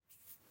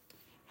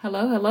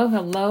Hello, hello,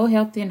 hello,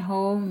 Healthy and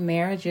Whole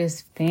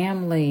Marriages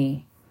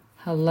family.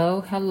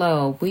 Hello,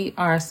 hello. We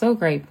are so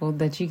grateful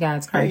that you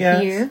guys are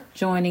here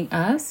joining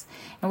us.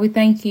 And we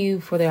thank you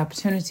for the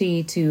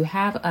opportunity to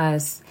have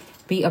us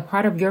be a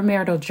part of your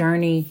marital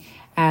journey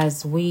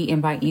as we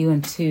invite you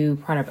into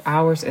part of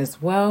ours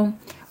as well.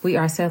 We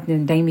are Seth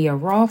and Damia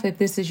Rolfe if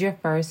this is your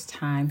first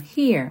time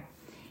here.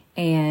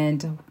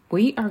 And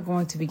we are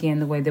going to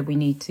begin the way that we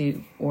need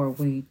to, or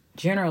we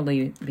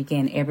generally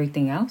begin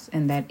everything else,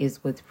 and that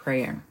is with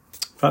prayer.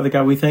 Father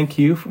God, we thank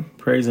you.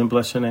 Praise and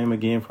bless your name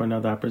again for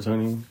another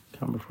opportunity to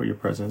come before your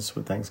presence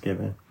with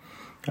thanksgiving.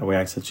 God, we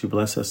ask that you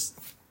bless us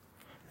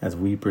as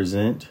we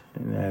present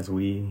and as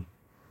we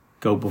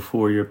go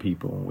before your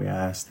people. We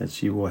ask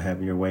that you will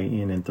have your way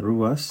in and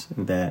through us,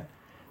 and that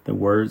the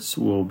words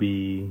will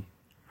be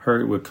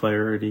heard with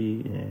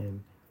clarity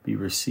and be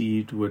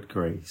received with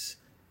grace.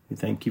 We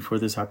thank you for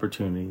this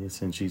opportunity.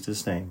 It's in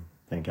Jesus' name.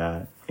 Thank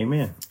God.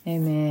 Amen.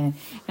 Amen.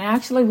 And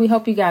actually, we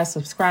hope you guys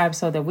subscribe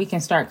so that we can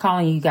start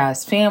calling you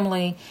guys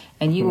family,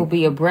 and you will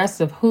be abreast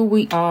of who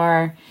we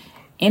are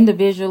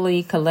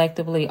individually,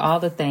 collectively, all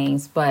the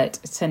things. But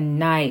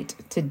tonight,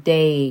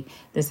 today,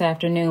 this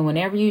afternoon,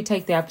 whenever you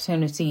take the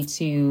opportunity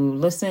to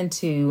listen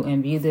to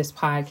and view this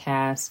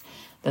podcast,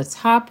 the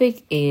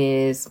topic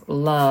is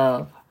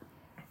love.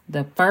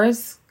 The 1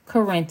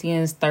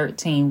 Corinthians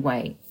 13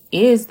 way.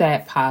 Is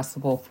that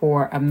possible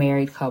for a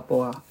married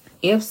couple?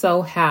 If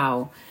so,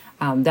 how?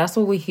 That's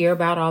what we hear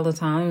about all the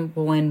time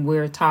when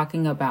we're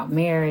talking about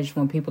marriage,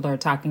 when people are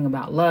talking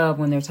about love,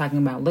 when they're talking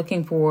about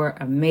looking for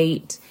a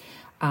mate.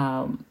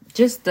 I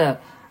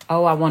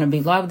want to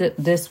be loved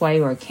this way,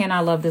 or can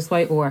I love this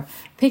way, or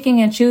picking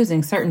and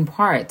choosing certain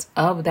parts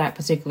of that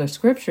particular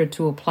scripture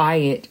to apply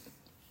it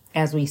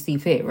as we see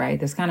fit, right?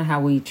 That's kind of how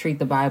we treat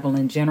the Bible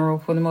in general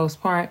for the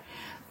most part.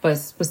 But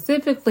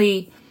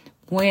specifically,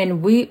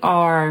 when we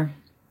are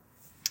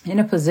in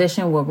a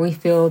position where we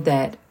feel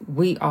that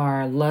we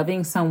are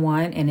loving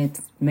someone and it's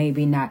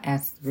maybe not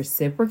as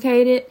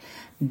reciprocated,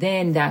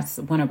 then that's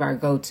one of our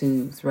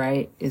go-tos,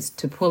 right? Is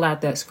to pull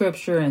out that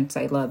scripture and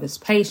say, love is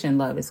patient,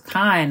 love is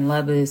kind,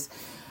 love is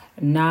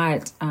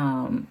not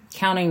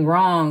counting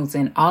wrongs,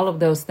 and all of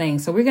those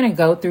things. So we're going to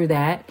go through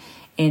that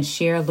and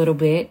share a little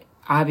bit.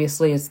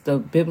 Obviously, it's the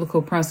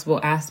biblical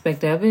principle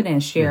aspect of it,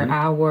 and share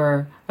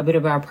a bit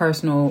of our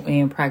personal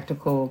and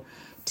practical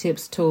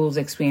tips, tools,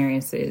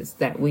 experiences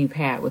that we've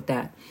had with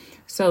that.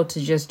 So to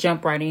just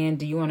jump right in,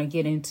 do you want to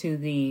get into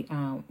the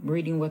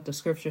reading what the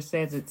scripture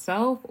says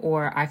itself,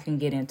 or I can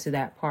get into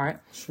that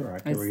part? Sure, I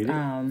can read it.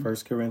 1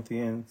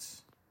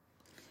 Corinthians.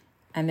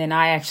 And then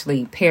I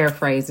actually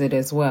paraphrase it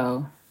as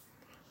well.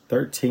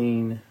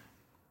 13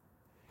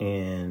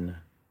 and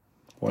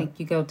what? I think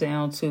you go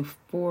down to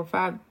 4 or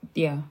 5.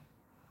 Yeah.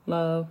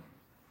 Love.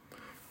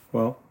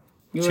 Well,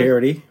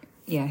 charity.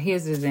 Yeah,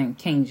 his is in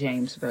King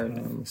James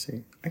Version. Let me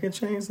see. I can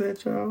change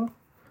that, y'all.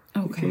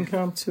 Okay. You can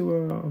come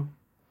to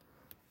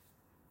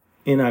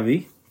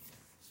NIV.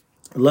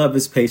 Love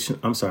is patient.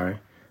 I'm sorry.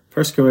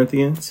 1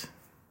 Corinthians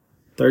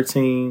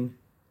 13.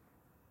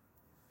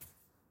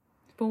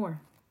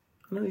 4.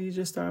 I know you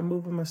just started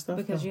moving my stuff.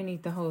 Because you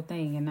need the whole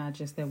thing and not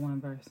just that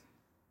one verse.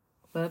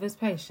 Love is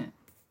patient.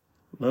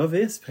 Love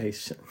is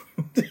patient.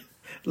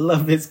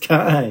 Love is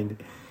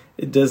kind.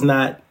 It does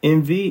not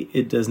envy.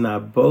 It does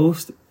not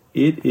boast.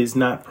 It is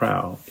not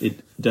proud.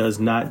 It does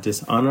not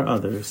dishonor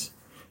others.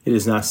 It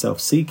is not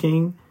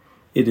self-seeking.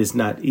 It is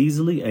not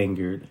easily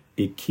angered.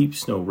 It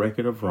keeps no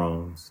record of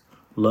wrongs.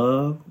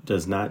 Love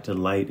does not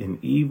delight in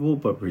evil,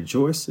 but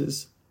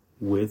rejoices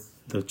with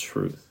the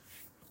truth.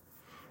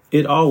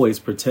 It always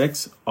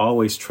protects,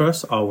 always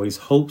trusts, always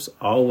hopes,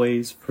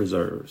 always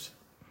preserves.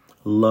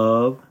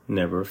 Love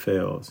never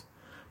fails.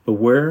 But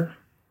where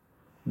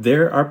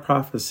there are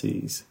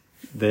prophecies,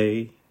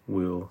 they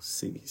will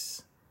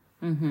cease.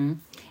 Mm-hmm.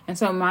 And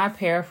so my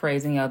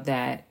paraphrasing of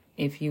that,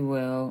 if you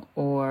will,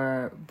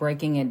 or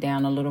breaking it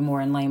down a little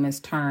more in layman's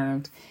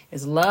terms,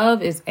 is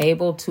love is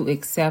able to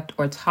accept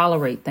or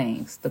tolerate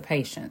things, the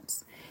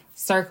patience,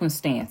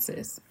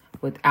 circumstances,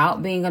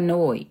 without being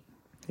annoyed.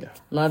 Yeah.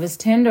 Love is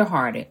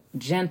tenderhearted,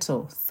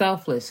 gentle,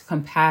 selfless,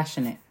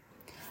 compassionate.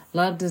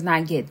 Love does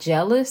not get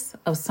jealous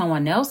of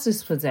someone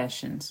else's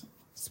possessions,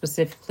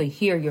 specifically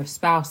here your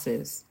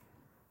spouse's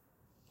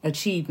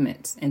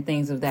achievements and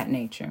things of that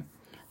nature.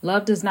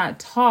 Love does not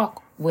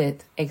talk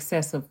with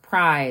excessive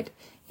pride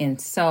in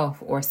self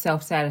or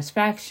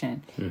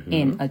self-satisfaction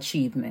in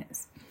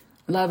achievements.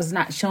 Love is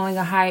not showing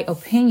a high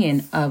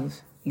opinion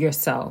of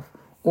yourself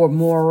or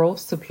moral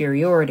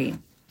superiority.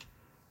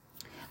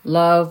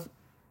 Love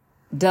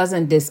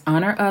doesn't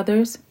dishonor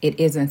others. It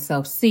isn't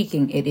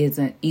self-seeking. It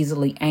isn't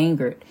easily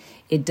angered.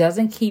 It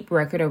doesn't keep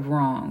record of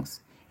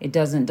wrongs. It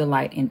doesn't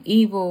delight in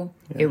evil.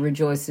 Yeah. It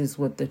rejoices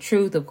with the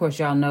truth. Of course,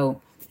 y'all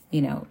know,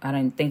 I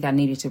didn't think I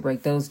needed to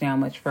break those down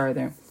much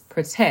further.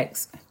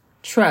 Protects,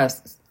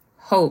 trusts,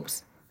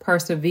 hopes,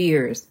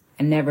 perseveres,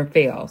 and never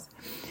fails.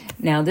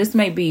 Now, this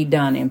may be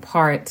done in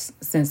parts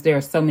since there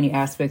are so many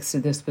aspects to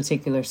this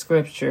particular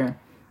scripture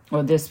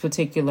or this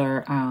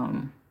particular,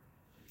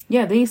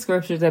 these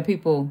scriptures that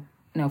people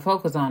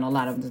focus on a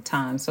lot of the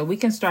time. So we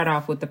can start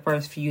off with the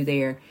first few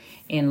there.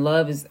 And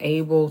love is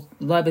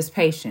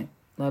patient,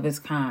 love is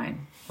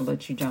kind. I'll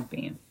let you jump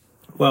in.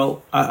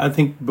 Well, I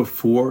think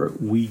before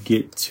we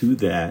get to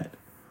that,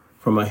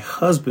 from a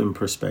husband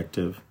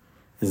perspective,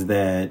 is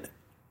that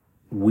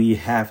we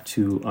have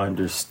to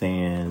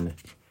understand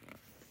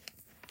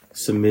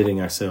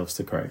submitting ourselves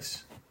to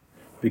Christ.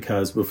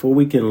 Because before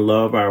we can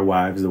love our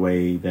wives the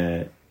way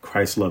that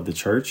Christ loved the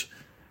church,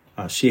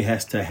 she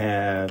has to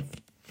have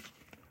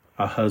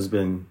a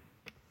husband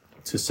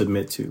to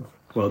submit to.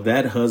 Well,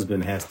 that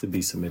husband has to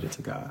be submitted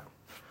to God.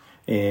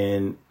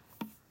 And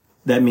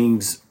that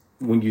means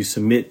when you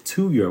submit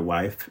to your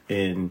wife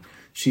and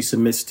she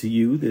submits to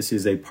you, this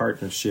is a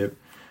partnership,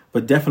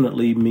 but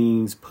definitely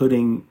means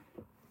putting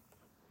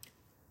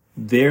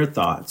their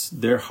thoughts,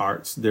 their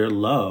hearts, their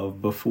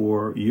love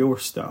before your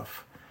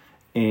stuff,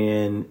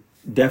 and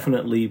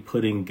definitely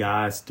putting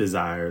God's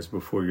desires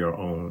before your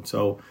own.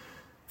 So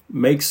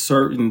make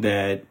certain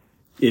that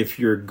if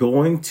you're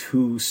going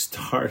to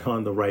start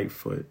on the right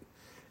foot,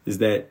 is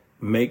that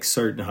make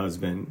certain,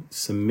 husband,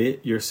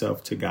 submit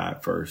yourself to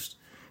God first.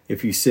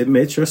 If you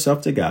submit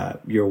yourself to God,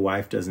 your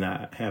wife does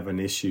not have an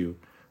issue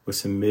with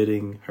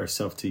submitting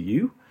herself to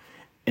you,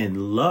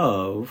 and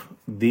love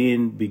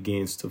then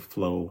begins to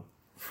flow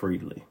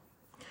freely.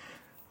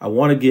 I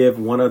want to give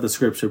one other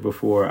scripture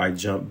before I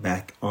jump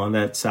back on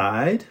that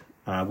side,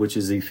 which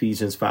is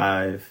Ephesians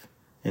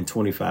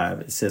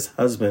 5:25. It says,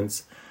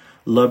 husbands,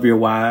 love your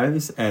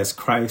wives as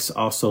Christ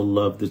also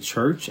loved the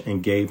church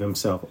and gave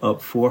himself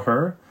up for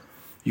her.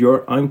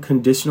 Your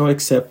unconditional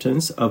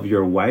acceptance of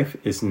your wife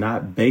is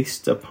not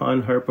based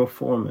upon her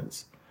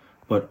performance,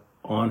 but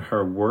on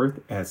her worth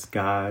as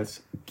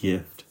God's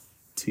gift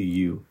to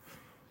you.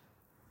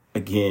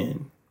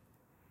 Again,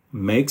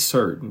 make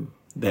certain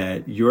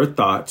that your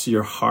thoughts,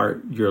 your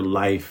heart, your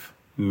life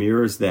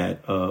mirrors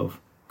that of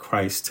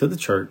Christ to the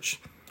church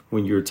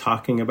when you're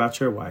talking about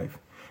your wife.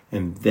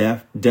 And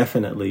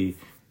definitely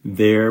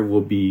there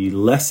will be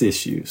less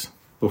issues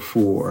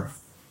before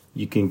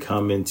you can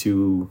come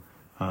into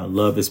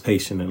love is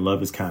patient and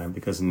love is kind,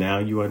 because now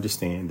you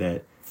understand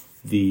that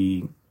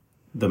the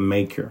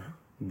maker,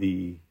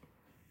 the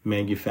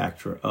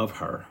manufacturer of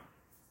her,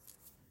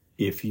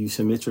 if you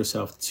submit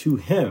yourself to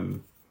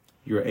him,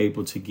 you're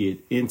able to get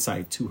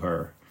insight to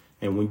her.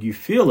 And when you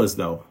feel as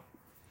though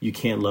you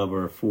can't love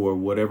her for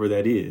whatever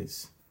that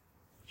is,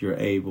 you're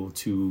able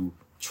to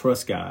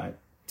trust God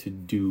to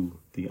do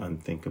the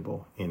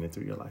unthinkable in and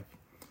through your life.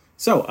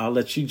 So I'll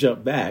let you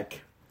jump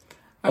back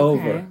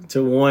over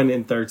to 1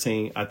 and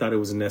 13. I thought it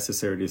was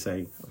necessary to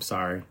say, I'm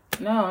sorry.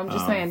 No, I'm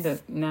just saying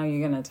that now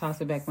you're going to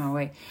toss it back my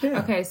way. Yeah.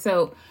 Okay,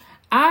 so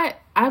I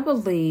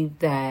believe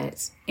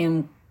that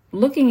in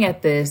looking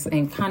at this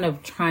and kind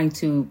of trying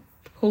to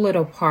pull it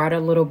apart a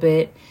little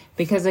bit,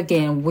 because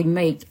again, we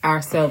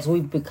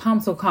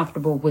become so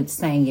comfortable with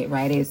saying it,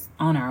 right? It's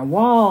on our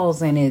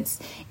walls and it's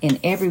in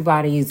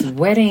everybody's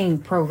wedding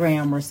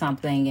program or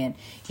something. And,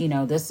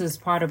 this is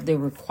part of the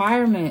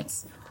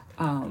requirements,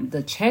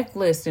 the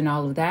checklist and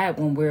all of that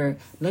when we're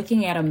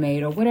looking at a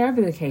mate or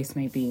whatever the case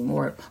may be,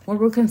 or when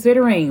we're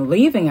considering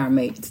leaving our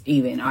mates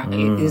even.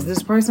 Is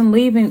this person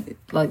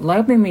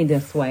loving me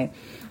this way?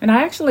 And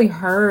I actually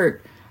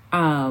heard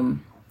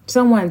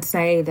someone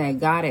say that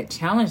God had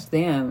challenged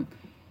them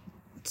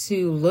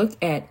to look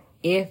at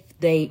if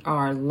they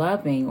are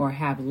loving or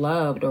have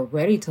loved or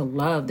ready to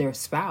love their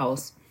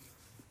spouse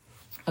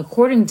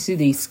according to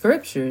these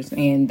scriptures.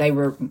 And they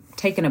were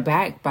taken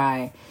aback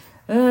by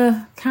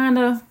kind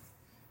of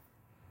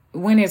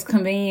when it's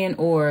convenient,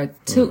 or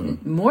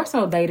more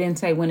so they didn't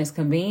say when it's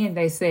convenient,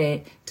 they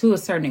said to a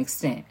certain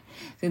extent.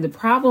 See, the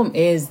problem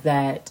is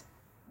that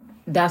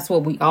that's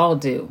what we all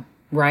do,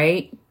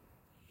 right?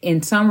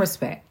 In some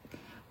respect,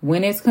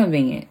 when it's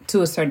convenient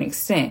to a certain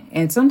extent.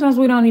 And sometimes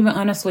we don't even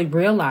honestly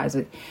realize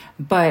it.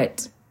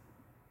 But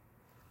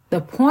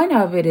the point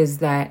of it is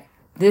that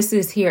this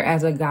is here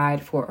as a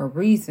guide for a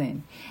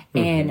reason.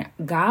 And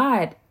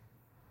God,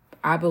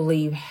 I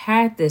believe,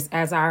 had this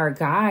as our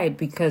guide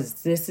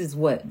because this is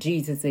what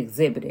Jesus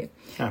exhibited.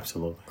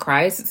 Absolutely.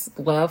 Christ's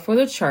love for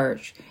the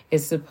church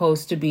is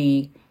supposed to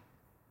be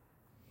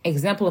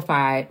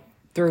exemplified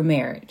through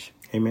marriage.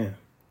 Amen.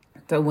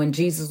 So when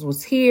Jesus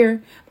was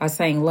here, by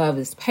saying love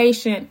is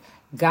patient,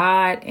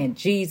 God and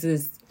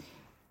Jesus,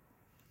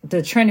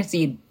 the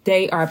Trinity,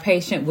 they are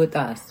patient with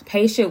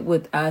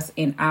us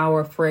in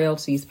our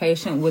frailties,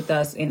 patient with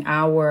us in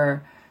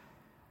our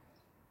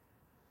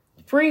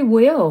free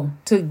will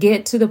to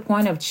get to the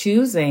point of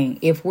choosing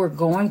if we're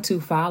going to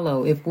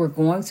follow, if we're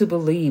going to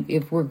believe,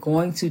 if we're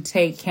going to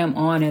take him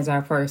on as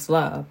our first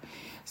love.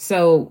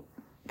 So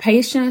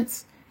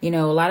patience, a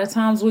lot of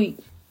times we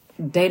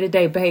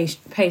day-to-day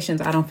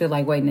patience, I don't feel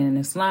like waiting in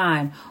this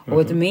line. Or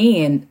with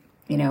me, and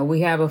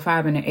we have a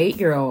 5 and an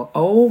 8-year-old.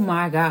 Oh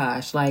my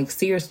gosh, like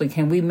seriously,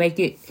 can we make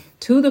it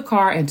to the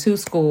car and to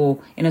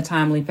school in a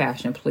timely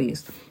fashion,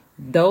 please?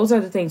 Those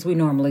are the things we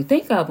normally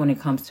think of when it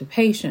comes to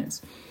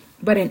patience.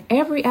 But in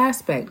every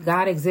aspect,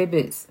 God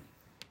exhibits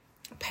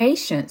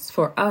patience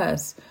for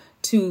us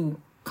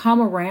to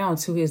come around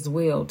to his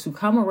will, to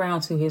come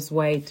around to his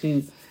way,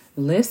 to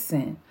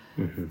listen.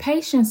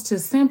 Patience to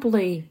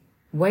simply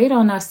wait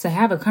on us to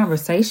have a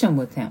conversation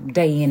with him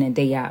day in and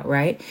day out,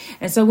 right?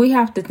 And so we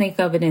have to think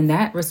of it in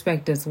that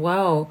respect as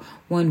well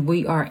when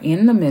we are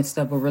in the midst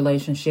of a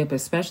relationship,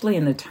 especially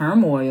in the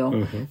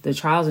turmoil, the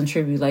trials and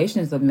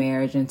tribulations of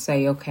marriage, and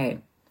say, okay.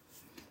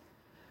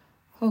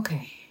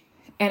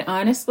 And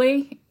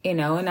honestly,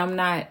 and I'm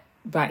not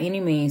by any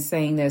means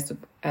saying this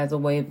as a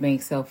way of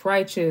being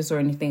self-righteous or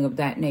anything of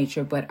that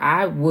nature, but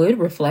I would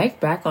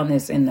reflect back on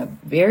this in the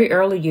very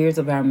early years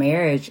of our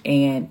marriage.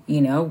 And,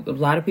 a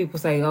lot of people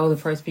say, the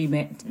first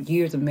few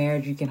years of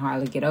marriage, you can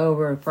hardly get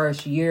over. The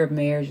first year of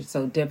marriage is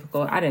so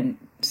difficult. I didn't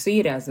see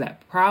it as a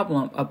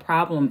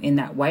problem in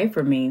that way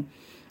for me.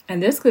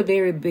 And this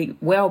could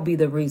well be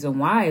the reason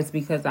why, is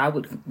because I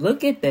would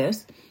look at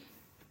this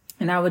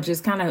and I would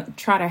just kind of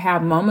try to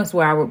have moments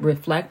where I would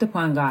reflect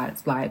upon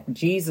God's life,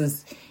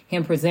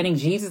 him presenting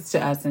Jesus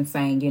to us and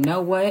saying, you know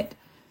what?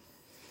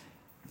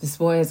 This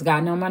boy has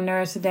gotten on my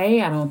nerves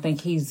today. I don't think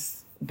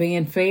he's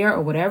being fair,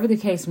 or whatever the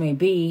case may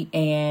be.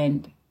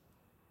 And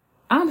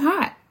I'm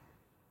hot.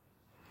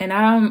 And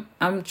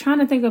I'm trying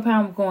to think of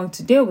how I'm going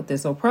to deal with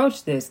this,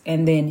 approach this.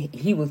 And then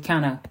he would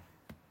kind of,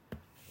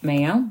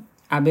 ma'am,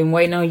 I've been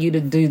waiting on you to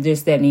do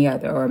this, that, and the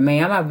other. Or,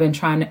 ma'am, I've been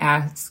trying to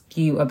ask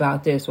you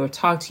about this or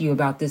talk to you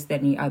about this,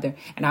 that, and the other.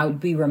 And I would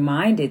be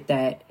reminded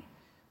that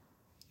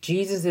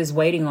Jesus is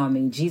waiting on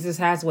me. Jesus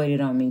has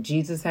waited on me.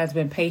 Jesus has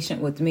been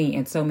patient with me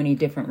in so many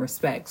different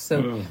respects.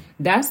 So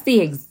that's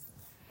the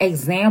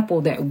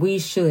example that we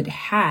should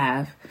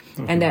have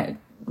and that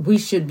we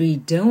should be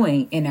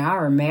doing in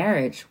our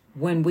marriage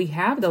when we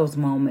have those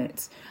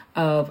moments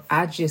of,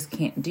 I just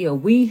can't deal.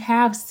 We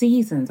have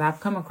seasons.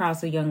 I've come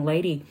across a young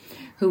lady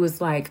who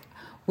was like,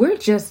 we're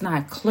just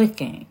not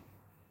clicking.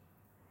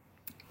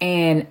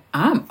 And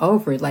I'm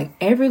over it. Like,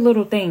 every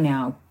little thing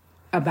now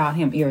about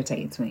him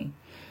irritates me.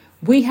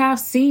 We have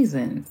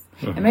seasons.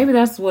 And maybe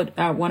that's what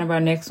one of our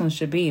next ones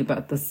should be,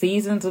 about the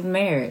seasons of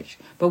marriage.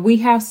 But we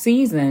have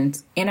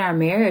seasons in our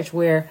marriage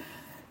where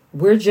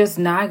we're just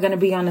not going to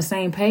be on the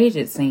same page,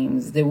 it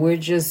seems. That we're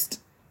just,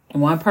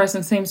 one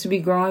person seems to be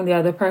growing, the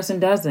other person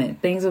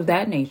doesn't. Things of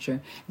that nature.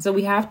 So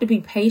we have to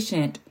be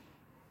patient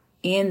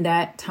in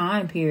that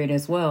time period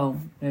as well.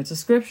 There's a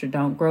scripture,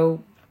 don't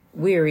grow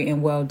weary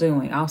in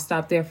well-doing. I'll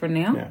stop there for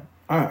now. Yeah,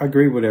 I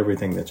agree with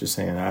everything that you're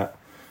saying.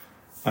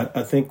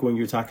 I think when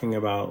you're talking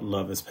about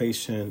love is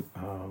patient,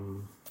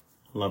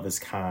 love is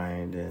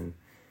kind, and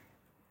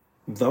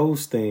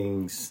those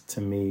things,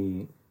 to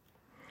me,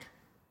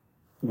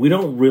 we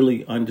don't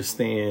really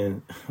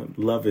understand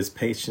love is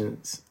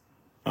patient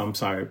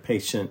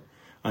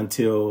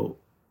until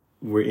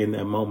we're in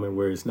that moment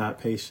where it's not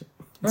patient.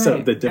 Right.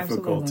 So the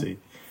difficulty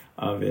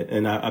of it.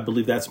 And I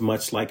believe that's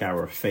much like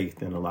our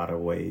faith in a lot of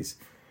ways.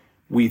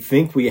 We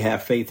think we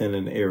have faith in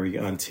an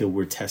area until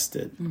we're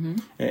tested.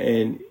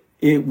 And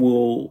it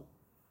will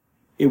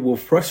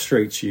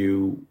frustrate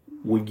you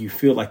when you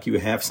feel like you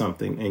have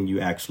something and you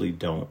actually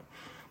don't.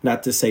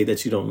 Not to say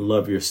that you don't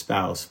love your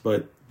spouse,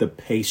 but the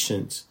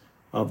patience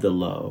of the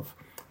love.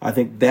 I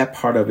think that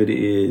part of it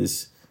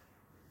is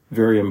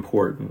very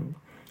important,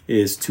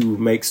 is to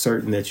make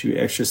certain that you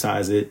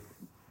exercise it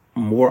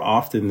more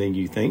often than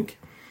you think.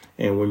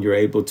 And when you're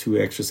able to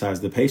exercise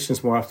the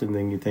patience more often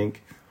than you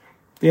think,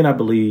 then I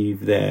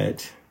believe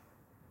that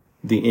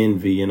the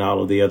envy and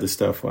all of the other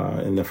stuff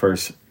in the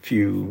first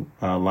few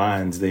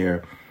lines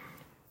there,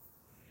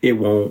 it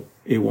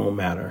won't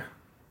matter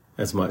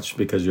as much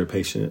because you're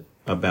patient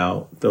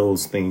about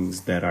those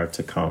things that are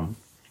to come.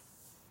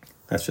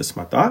 That's just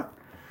my thought.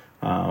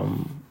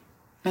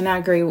 And I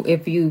agree.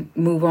 If you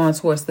move on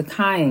towards the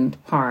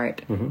kind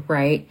part,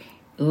 right?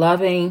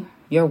 Loving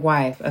your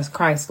wife as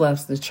Christ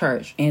loves the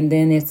church. And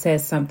then it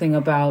says something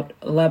about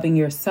loving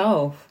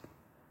yourself.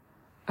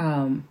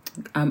 I'm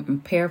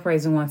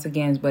paraphrasing once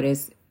again, but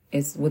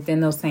it's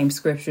within those same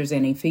scriptures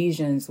in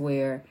Ephesians,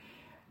 where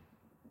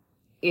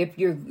if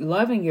you're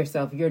loving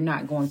yourself, you're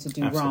not going to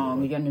do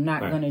wrong. You're not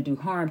going to do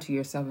harm to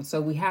yourself. And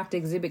so we have to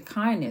exhibit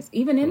kindness,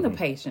 even in the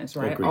patience,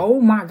 right? Agreed. Oh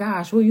my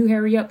gosh, will you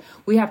hurry up?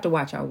 We have to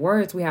watch our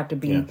words. We have to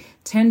be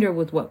tender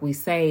with what we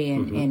say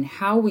and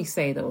how we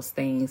say those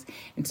things.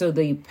 And so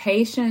the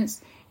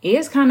patience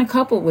is kind of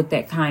coupled with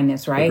that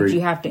kindness, right? Agreed.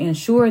 You have to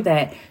ensure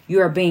that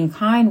you are being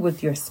kind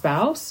with your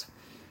spouse,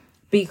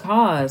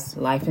 because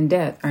life and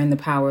death are in the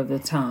power of the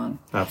tongue.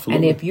 Absolutely.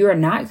 And if you're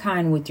not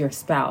kind with your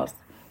spouse,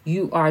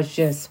 you are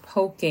just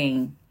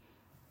poking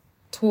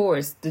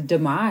towards the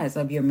demise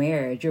of your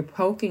marriage. You're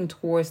poking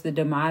towards the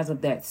demise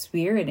of that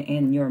spirit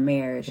in your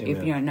marriage. Amen.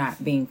 If you're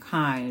not being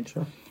kind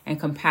and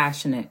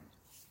compassionate,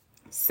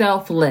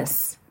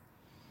 selfless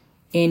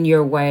in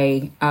your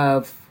way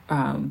of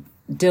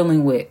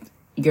dealing with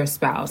your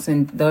spouse.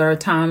 And there are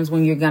times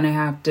when you're going to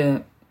have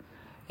to,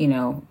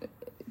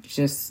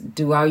 just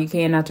do all you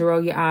can not to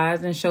roll your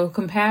eyes and show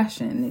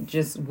compassion.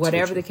 Just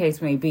whatever the case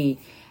may be.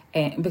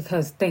 And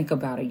because think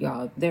about it,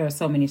 y'all, there are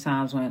so many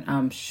times when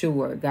I'm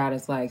sure God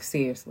is like,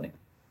 seriously,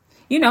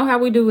 you know how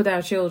we do with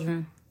our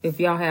children.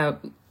 If y'all have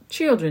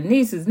children,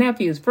 nieces,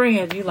 nephews,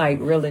 friends. You like,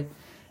 really?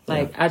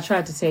 Like, I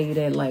tried to tell you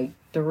that like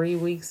 3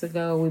 weeks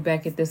ago. We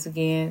back at this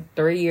again.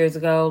 3 years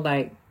ago.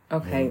 Like,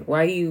 okay,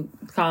 why are you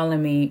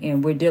calling me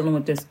and we're dealing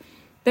with this?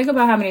 Think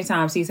about how many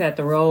times he's had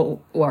to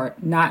roll or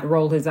not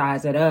roll his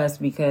eyes at us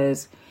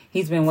because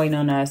he's been waiting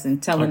on us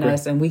and telling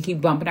us, and we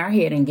keep bumping our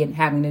head and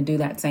having to do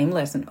that same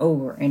lesson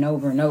over and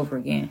over and over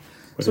again.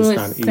 But so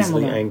it's not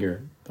easily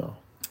angered, though.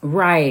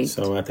 Right.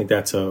 So I think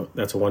that's a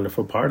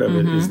wonderful part of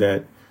it, is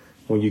that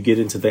when you get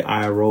into the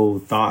eye roll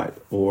thought,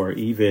 or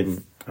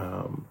even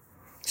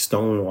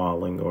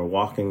stonewalling or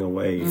walking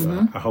away,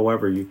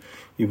 however, you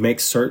make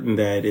certain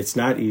that it's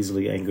not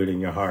easily angered in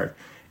your heart.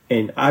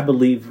 And I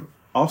believe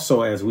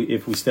also,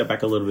 if we step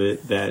back a little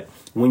bit, that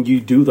when you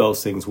do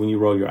those things, when you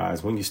roll your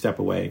eyes, when you step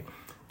away,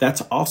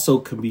 that's also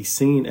can be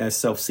seen as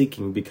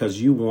self-seeking,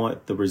 because you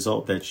want the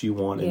result that you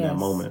want in that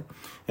moment.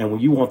 And when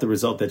you want the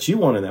result that you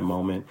want in that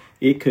moment,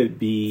 it could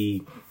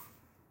be,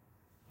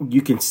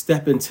 you can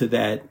step into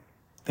that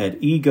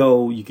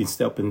ego, you can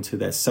step into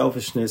that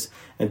selfishness,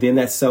 and then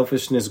that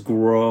selfishness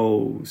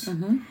grows.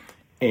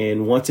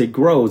 And once it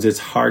grows, it's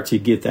hard to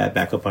get that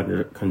back up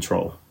under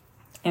control.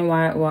 And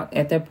why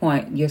at that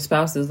point, your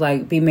spouse is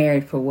like, be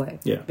married for what?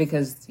 Yeah.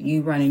 Because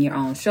you running your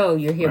own show.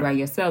 You're here by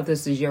yourself.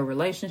 This is your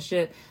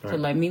relationship. So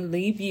let me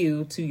leave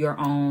you to your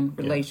own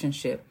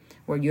relationship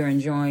where you're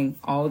enjoying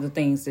all the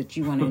things that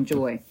you want to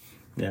enjoy.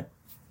 Yeah.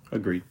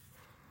 Agreed.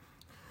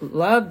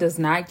 Love does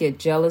not get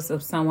jealous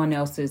of someone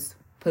else's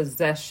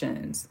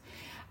possessions.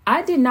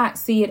 I did not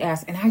see it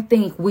as, and I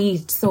think we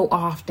so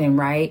often,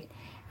 right?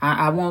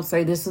 I won't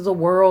say this is a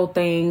world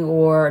thing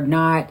or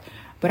not,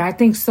 but I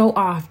think so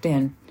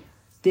often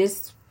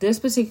this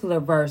particular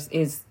verse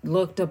is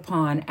looked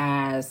upon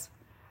as,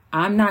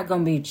 I'm not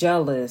going to be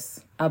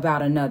jealous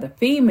about another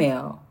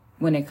female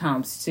when it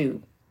comes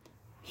to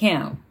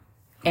him,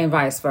 and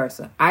vice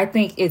versa. I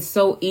think it's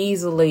so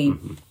easily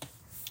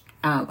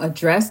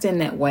addressed in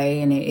that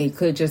way, and it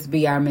could just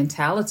be our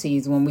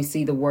mentalities when we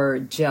see the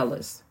word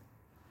jealous.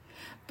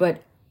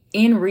 But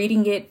in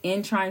reading it,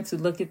 in trying to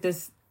look at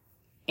this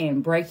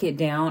and break it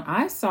down,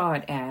 I saw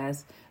it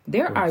as,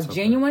 there are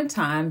genuine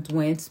times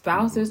when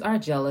spouses are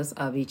jealous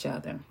of each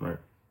other. Right.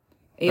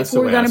 If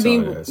we're going to be,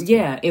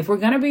 if we're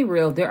going to be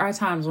real, there are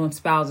times when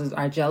spouses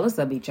are jealous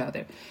of each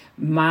other.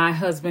 My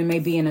husband may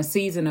be in a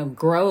season of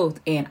growth,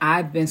 and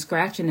I've been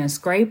scratching and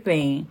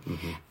scraping.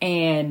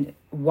 And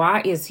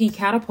why is he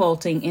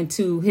catapulting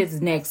into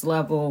his next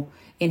level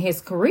in his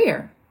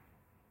career?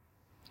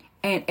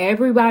 And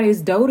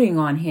everybody's doting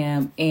on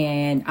him,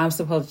 and I'm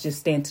supposed to just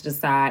stand to the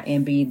side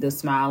and be the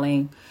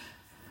smiling,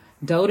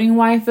 doting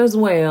wife as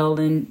well,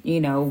 and,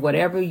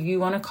 whatever you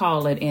want to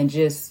call it, and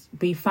just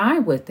be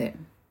fine with it.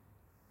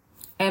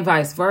 And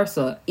vice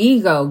versa.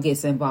 Ego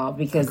gets involved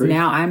because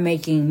now I'm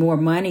making more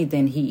money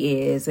than he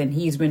is, and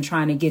he's been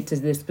trying to get to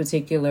this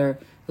particular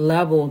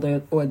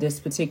level or this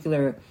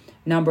particular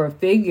number of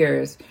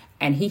figures,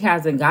 and he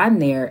hasn't gotten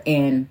there.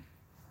 And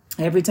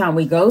every time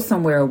we go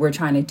somewhere, we're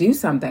trying to do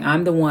something,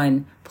 I'm the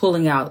one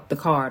pulling out the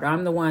card,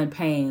 I'm the one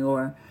paying,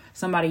 or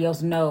somebody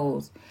else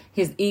knows.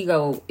 His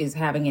ego is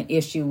having an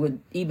issue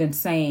with even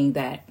saying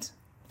that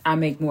I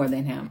make more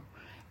than him.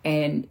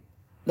 And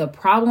the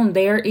problem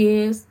there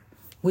is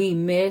we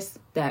miss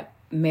that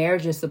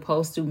marriage is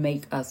supposed to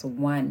make us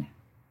one,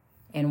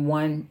 and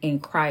one in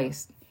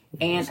Christ,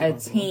 and a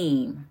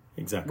team.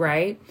 Exactly.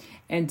 Right?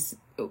 And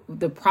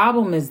the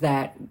problem is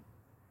that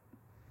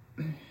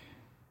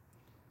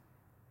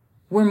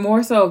we're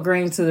more so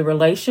agreeing to the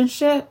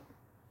relationship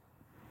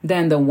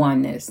than the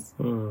oneness.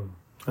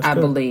 I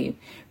believe.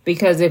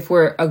 Because if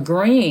we're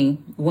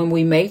agreeing, when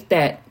we make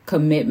that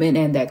commitment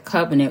and that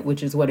covenant,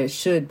 which is what it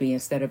should be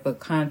instead of a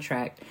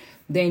contract,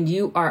 then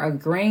you are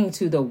agreeing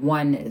to the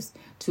oneness,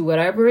 to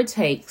whatever it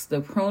takes,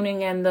 the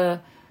pruning and the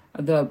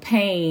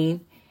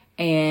pain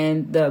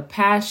and the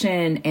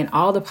passion and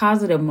all the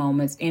positive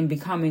moments in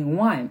becoming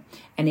one.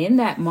 And in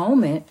that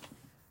moment,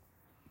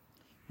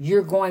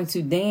 you're going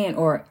to then,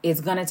 or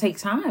it's going to take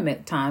time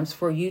at times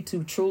for you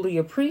to truly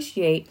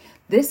appreciate,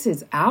 this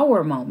is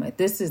our moment.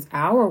 This is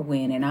our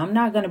win. And I'm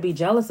not going to be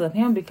jealous of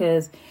him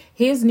because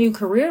his new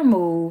career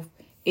move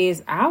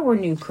is our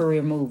new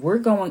career move. We're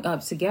going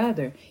up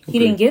together. He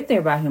didn't get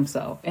there by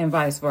himself, and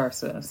vice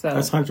versa. So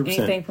that's 100%.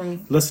 Anything from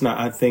you? Listen,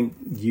 I think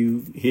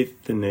you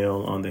hit the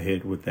nail on the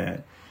head with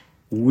that.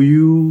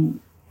 We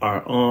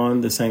are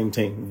on the same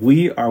team.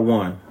 We are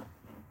one.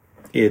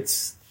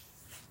 It's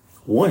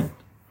one.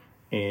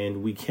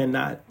 And we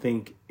cannot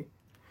think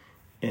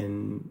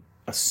in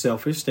a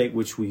selfish state,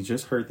 which we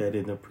just heard that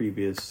in the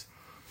previous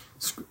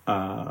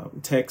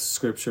text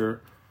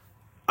scripture.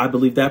 I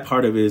believe that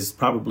part of it is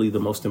probably the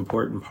most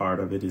important part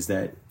of it, is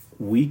that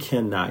we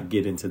cannot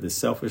get into the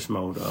selfish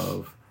mode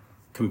of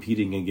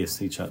competing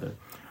against each other.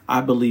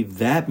 I believe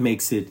that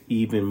makes it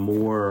even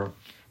more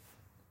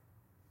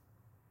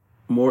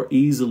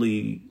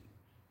easily,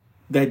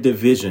 that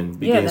division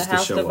begins to show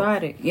up. the house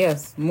divided.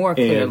 Yes, more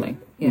clearly.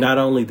 Not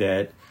only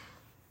that,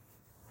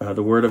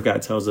 the word of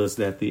God tells us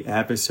that the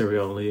adversary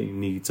only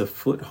needs a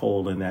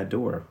foothold in that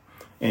door.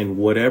 And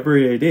whatever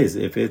it is,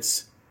 if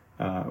it's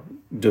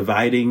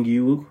dividing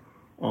you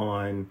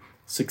on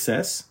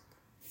success,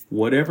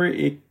 whatever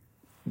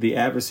the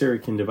adversary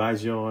can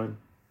divide you on,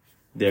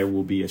 there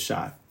will be a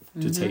shot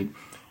to take.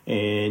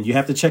 And you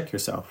have to check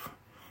yourself.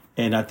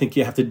 And I think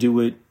you have to do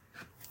it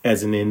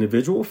as an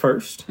individual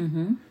first,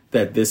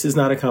 that this is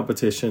not a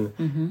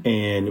competition.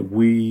 And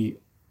we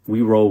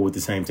roll with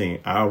the same thing.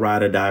 I'll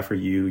ride or die for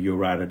you. You'll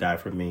ride or die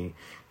for me.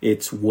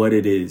 It's what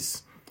it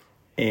is.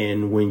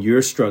 And when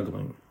you're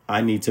struggling,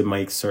 I need to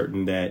make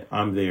certain that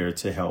I'm there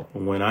to help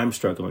when I'm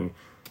struggling,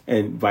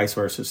 and vice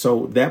versa.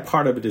 So that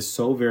part of it is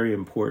so very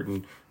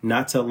important,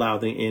 not to allow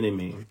the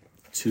enemy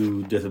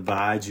to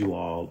divide you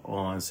all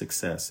on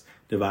success,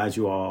 divide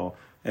you all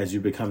as you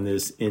become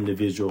this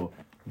individual.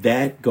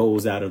 That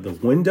goes out of the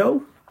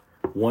window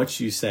once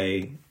you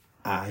say,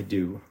 I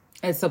do.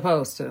 It's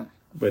supposed to.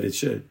 But it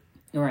should.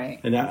 Right.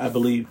 And I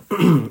believe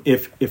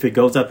if it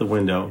goes out the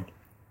window,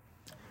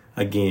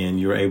 again,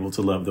 you're able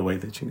to love the way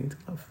that you need to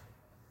love.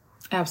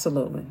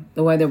 Absolutely.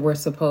 The way that we're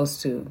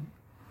supposed to.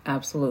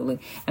 Absolutely.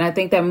 And I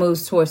think that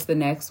moves towards the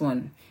next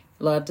one.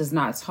 Love does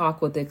not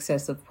talk with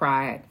excessive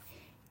pride,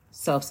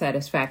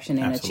 self-satisfaction,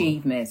 and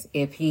achievements.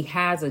 If he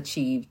has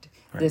achieved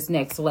this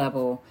next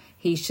level,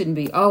 he shouldn't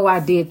be, oh, I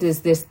did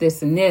this,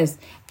 and this.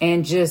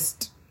 And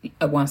just,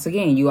 once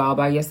again, you all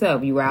by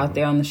yourself. You were out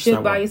there on the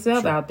ship by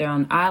yourself, out there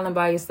on the island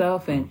by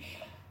yourself. And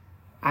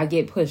I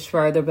get pushed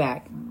further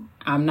back.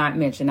 I'm not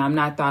mentioned. I'm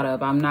not thought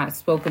of. I'm not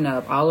spoken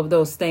of. All of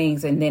those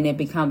things. And then it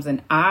becomes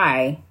an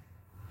island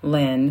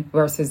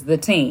versus the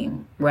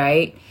team,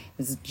 right?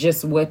 It's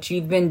just what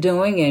you've been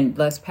doing, and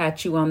let's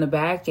pat you on the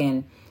back,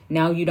 and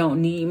now you don't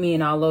need me,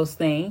 and all those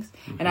things.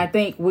 And I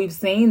think we've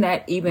seen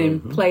that even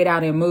played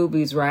out in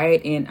movies,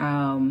 right? In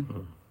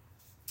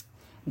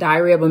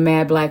Diary of a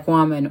Mad Black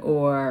Woman,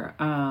 or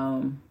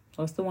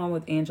what's the one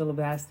with Angela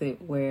Bassett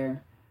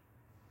where...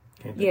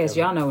 Yes,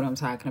 y'all know what I'm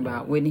talking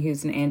about. Whitney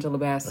Houston, Angela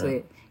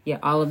Bassett. Yeah,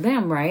 all of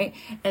them, right?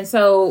 And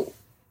so...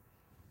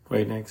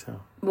 Waiting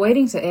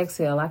to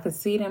exhale. I could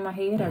see it in my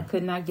head. I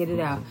could not get it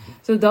out.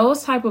 So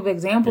those type of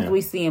examples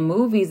we see in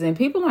movies, and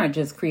people aren't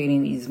just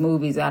creating these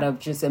movies out of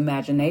just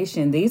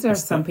imagination. These are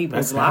some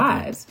people's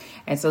lives.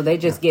 And so they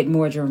just get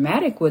more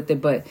dramatic with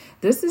it. But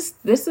this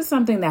is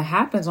something that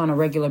happens on a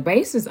regular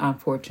basis,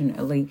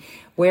 unfortunately,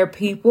 where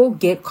people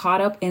get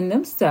caught up in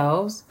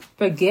themselves,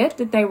 forget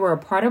that they were a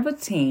part of a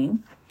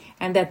team,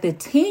 and that the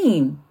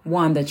team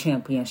won the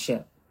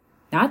championship.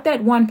 Not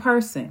that one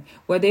person,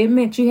 whether it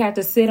meant you had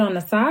to sit on the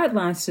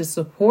sidelines to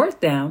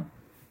support them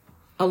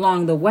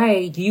along the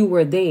way. You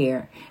were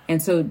there,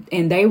 and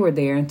they were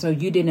there, and so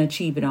you didn't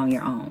achieve it on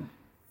your own.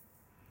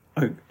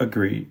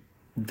 Agreed.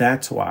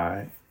 That's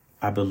why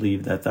I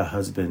believe that the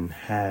husband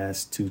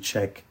has to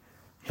check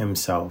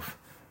himself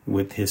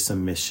with his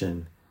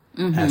submission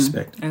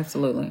aspect.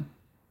 Absolutely.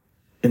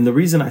 And the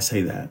reason I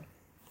say that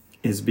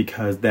is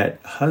because that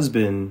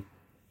husband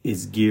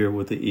is geared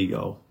with the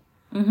ego.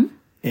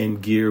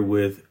 And gear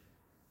with,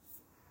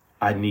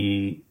 I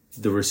need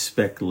the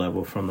respect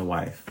level from the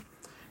wife.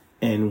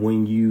 And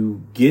when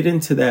you get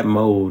into that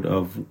mode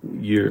of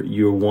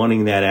you're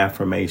wanting that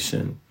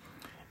affirmation,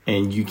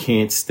 and you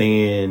can't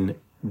stand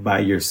by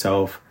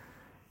yourself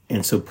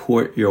and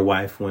support your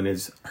wife when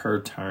it's her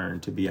turn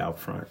to be out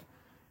front,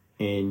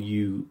 and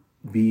you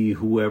be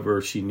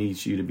whoever she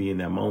needs you to be in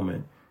that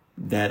moment,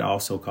 that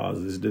also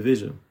causes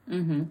division.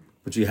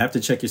 But you have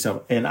to check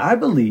yourself. And I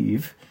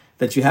believe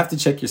that you have to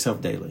check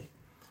yourself daily.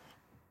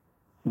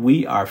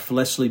 We are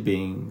fleshly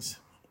beings,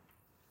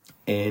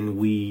 and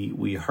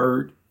we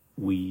hurt,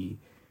 we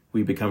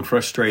become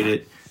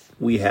frustrated.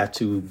 We have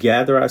to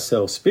gather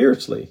ourselves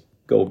spiritually,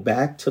 go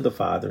back to the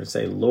Father and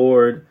say,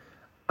 Lord,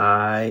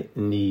 I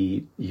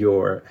need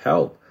your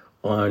help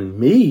on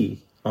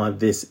me on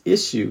this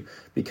issue,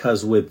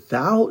 because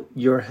without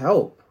your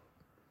help,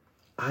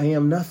 I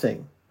am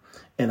nothing.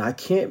 And I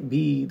can't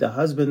be the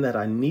husband that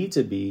I need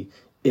to be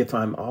if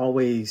I'm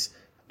always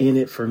in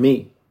it for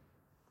me.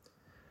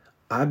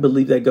 I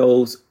believe that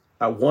goes,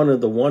 one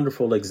of the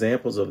wonderful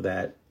examples of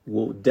that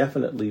will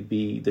definitely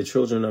be the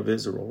children of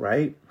Israel,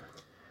 right?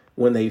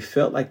 When they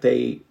felt like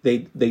they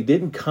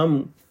didn't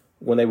come,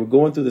 when they were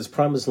going through this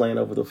promised land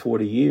over the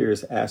 40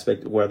 years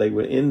aspect where they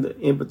were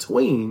in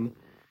between,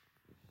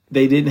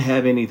 they didn't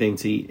have anything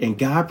to eat. And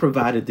God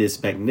provided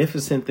this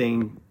magnificent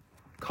thing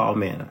called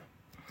manna.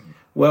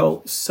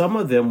 Well, some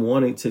of them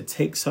wanted to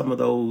take some of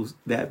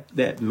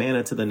that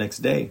manna to the next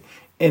day,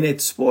 and it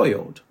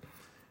spoiled.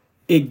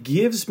 It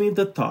gives me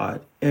the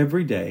thought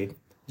every day,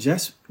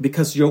 just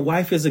because your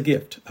wife is a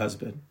gift,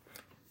 husband.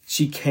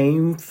 She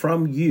came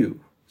from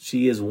you.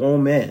 She is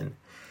woman.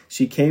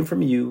 She came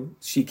from you.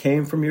 She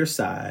came from your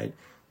side.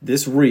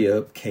 This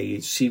rib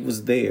cage, she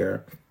was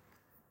there.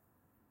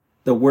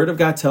 The word of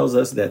God tells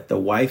us that the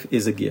wife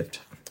is a gift.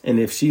 And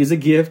if she is a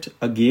gift,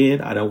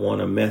 again, I don't want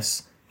to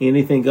mess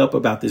anything up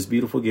about this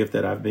beautiful gift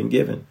that I've been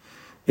given.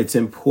 It's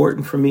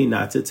important for me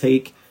not to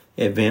take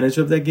advantage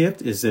of that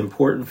gift. It's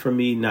important for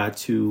me not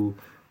to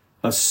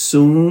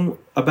assume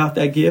about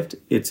that gift.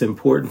 It's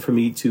important for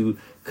me to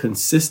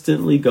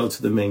consistently go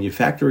to the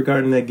manufacturer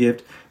regarding that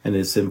gift. And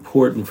it's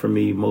important for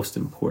me, most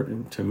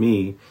important to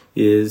me,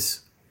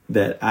 is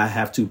that I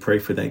have to pray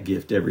for that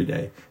gift every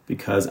day,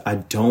 because I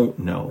don't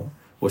know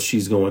what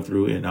she's going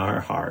through in her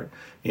heart,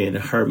 in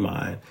her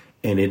mind.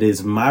 And it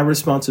is my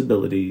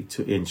responsibility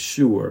to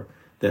ensure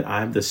that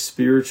I'm the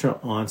spiritual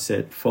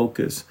onset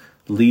focus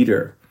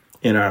leader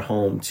in our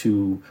home,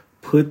 to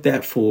put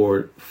that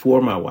forward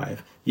for my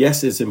wife.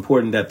 Yes, it's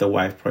important that the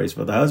wife prays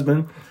for the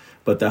husband,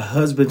 but the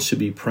husband should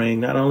be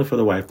praying not only for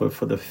the wife, but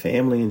for the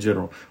family in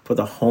general, for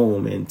the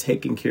home, and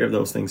taking care of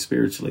those things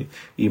spiritually,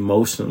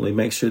 emotionally.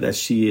 Make sure that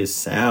she is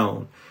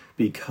sound,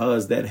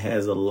 because that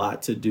has a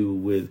lot to do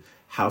with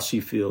how she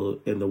feels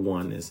in the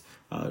oneness.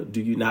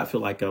 Do you not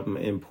feel like I'm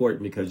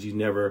important because you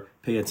never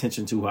pay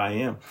attention to who I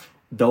am?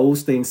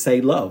 Those things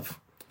say love.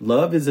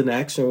 Love is an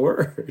action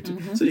word.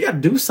 Mm-hmm. So you got to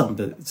do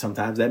something.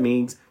 Sometimes that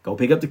means go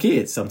pick up the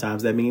kids.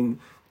 Sometimes that means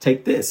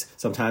take this.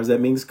 Sometimes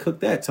that means cook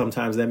that.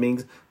 Sometimes that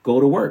means go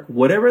to work.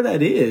 Whatever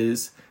that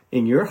is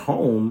in your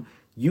home,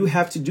 you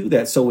have to do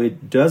that. So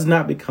it does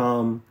not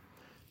become,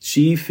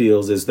 she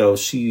feels as though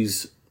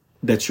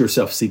that you're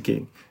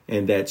self-seeking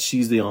and that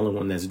she's the only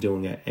one that's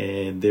doing it.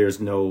 And there's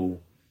no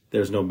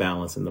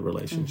balance in the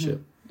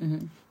relationship. Mm-hmm.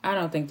 Mm-hmm. I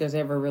don't think there's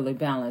ever really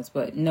balance,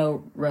 but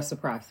no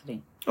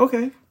reciprocity.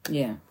 Okay.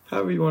 Yeah.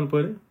 However you want to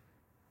put it.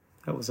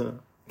 That was a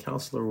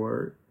counselor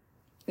word.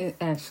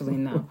 Actually,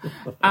 no.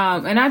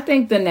 And I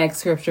think the next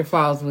scripture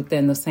falls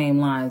within the same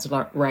lines,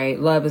 right?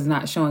 Love is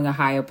not showing a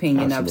high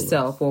opinion of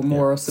self or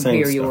moral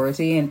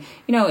superiority. And,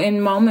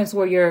 in moments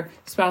where your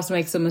spouse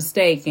makes a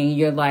mistake and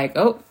you're like,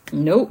 oh,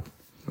 nope.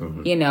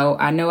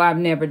 Mm-hmm. I know I've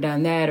never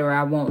done that, or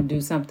I won't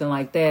do something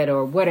like that,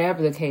 or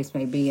whatever the case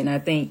may be. And I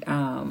think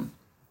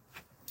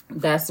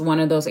that's one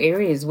of those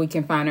areas we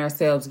can find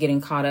ourselves getting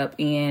caught up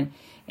in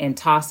and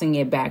tossing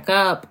it back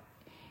up,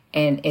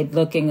 and it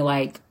looking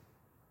like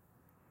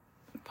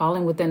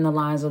falling within the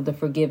lines of the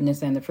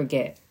forgiveness and the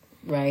forget,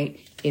 right?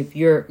 If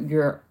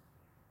you're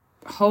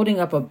holding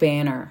up a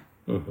banner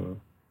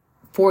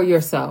for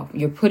yourself,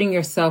 you're putting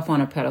yourself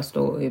on a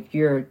pedestal. If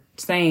you're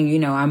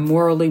saying, I'm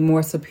morally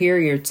more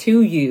superior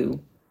to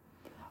you,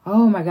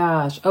 oh my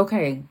gosh,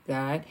 okay,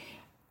 God.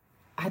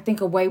 I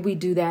think a way we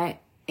do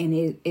that,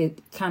 and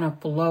it kind of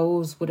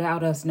flows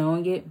without us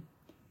knowing it,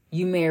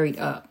 you married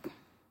up.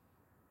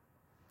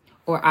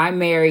 Or I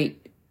married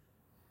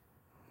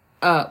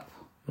up,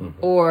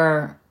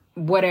 or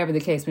whatever the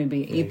case may be.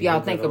 Yeah, if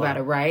y'all think about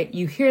it, right?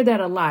 You hear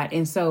that a lot.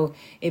 And so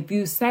if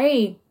you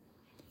say,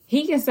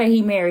 he can say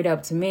he married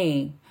up to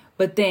me,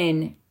 but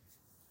then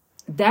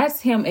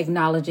that's him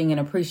acknowledging and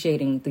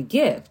appreciating the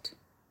gift.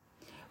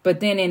 But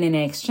then in an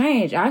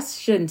exchange, I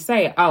shouldn't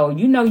say, oh,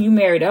 you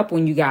married up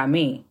when you got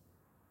me.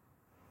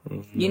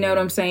 You know what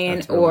I'm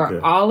saying? Really or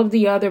good. All of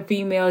the other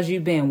females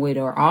you've been with,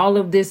 or all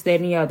of this,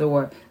 that, and the other,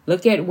 or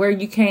look at where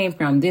you came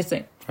from.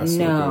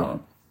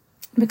 No.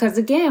 Because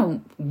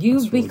again,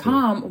 you've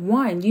become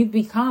one. You've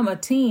become a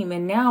team.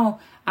 And now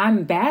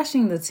I'm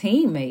bashing the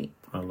teammate.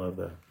 I love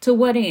that. To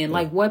what end? Yeah.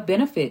 Like, what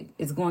benefit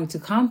is going to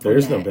come from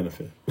There's that? No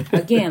benefit.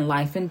 Again,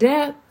 life and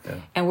death. Yeah.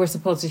 And we're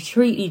supposed to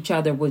treat each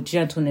other with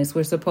gentleness.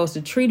 We're supposed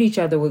to treat each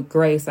other with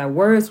grace, our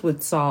words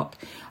with salt,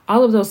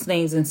 all of those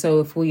things. And so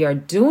if we are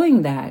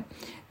doing that,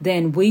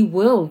 then we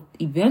will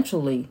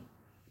eventually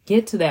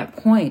get to that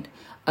point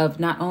of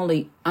not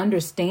only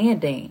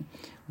understanding,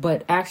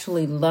 but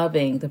actually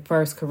loving the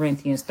 1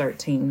 Corinthians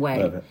 13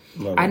 way. Love it.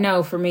 I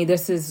know for me,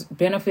 this is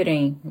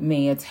benefiting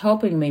me. It's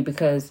helping me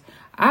because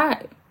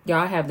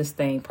y'all have this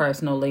thing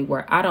personally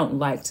where I don't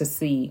like to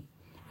see,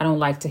 I don't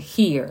like to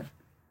hear,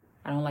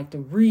 I don't like to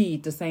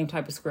read the same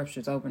type of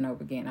scriptures over and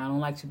over again. I don't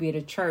like to be at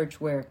a church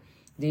where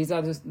these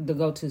are the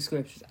go-to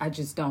scriptures. I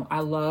just don't. I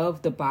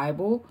love the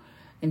Bible.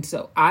 And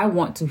so I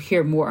want to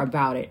hear more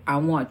about it. I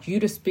want you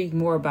to speak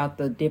more about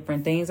the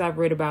different things I've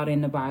read about in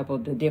the Bible,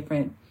 the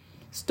different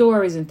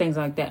stories and things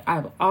like that.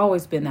 I've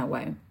always been that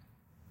way.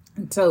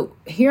 And so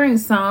hearing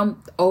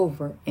some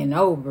over and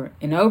over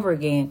and over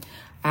again,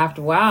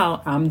 after a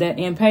while, I'm that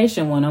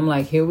impatient one. I'm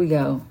like, here we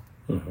go.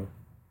 Mm-hmm.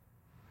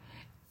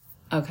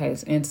 Okay,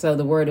 and so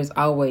the word is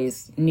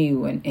always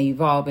new and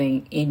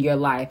evolving in your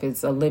life.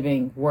 It's a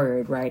living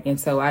word, right? And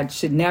so I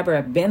should never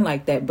have been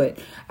like that. But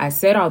I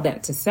said all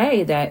that to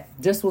say that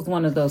this was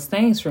one of those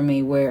things for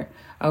me where,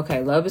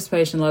 okay, love is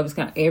patient, love is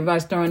kind.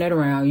 Everybody's throwing that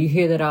around. You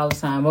hear that all the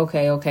time.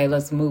 Okay,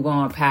 let's move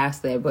on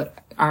past that. But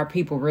are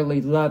people really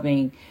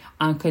loving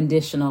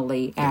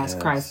unconditionally as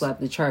Christ loved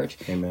the church?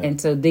 Amen. And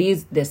so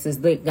this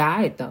is the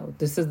guide, though.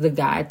 This is the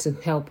guide to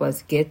help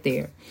us get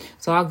there.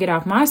 So I'll get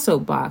off my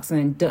soapbox.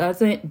 And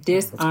doesn't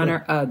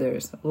dishonor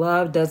others.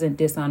 Love doesn't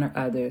dishonor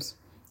others.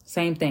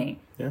 Same thing.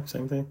 Yeah,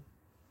 same thing.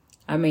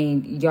 I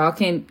mean, y'all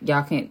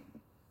can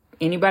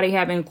anybody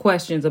having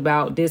questions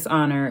about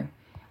dishonor,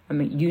 I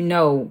mean, you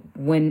know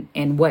when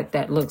and what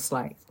that looks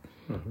like.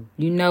 Mm-hmm.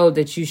 You know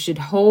that you should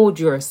hold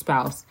your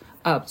spouse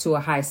up to a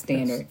high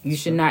standard. Yes. You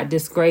should not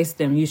disgrace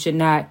them. You should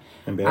not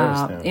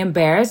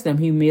embarrass them,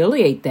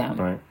 humiliate them.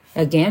 Right.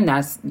 Again,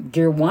 that's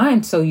year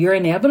one. So you're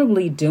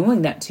inevitably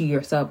doing that to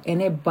yourself.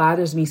 And it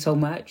bothers me so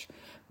much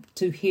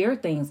to hear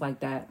things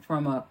like that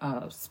from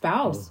a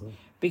spouse,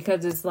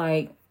 because it's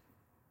like,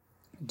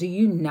 do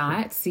you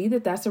not see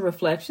that that's a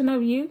reflection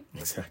of you?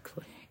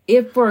 Exactly.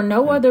 If for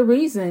no other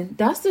reason,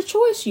 that's the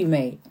choice you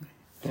made.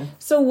 Yeah.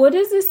 So what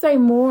does it say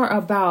more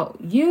about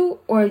you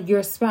or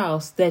your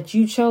spouse that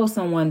you chose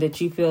someone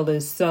that you feel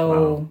is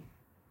so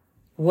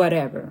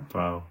whatever?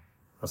 Wow.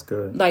 That's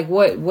good. Like,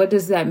 what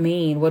does that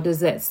mean? What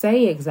does that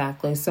say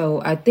exactly?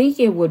 So I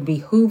think it would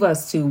behoove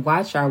us to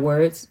watch our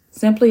words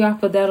simply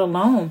off of that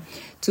alone,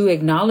 to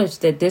acknowledge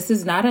that this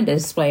is not a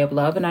display of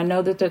love. And I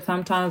know that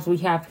sometimes we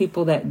have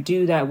people that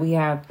do that. We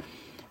have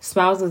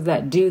spouses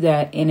that do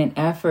that in an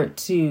effort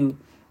to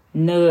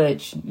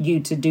nudge you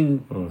to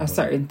do a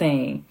certain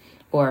thing.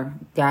 Or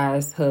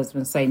guys,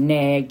 husbands say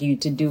nag you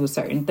to do a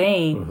certain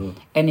thing,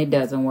 and it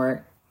doesn't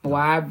work.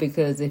 Why?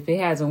 Because if it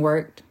hasn't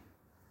worked,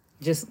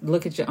 just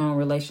look at your own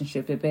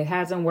relationship. If it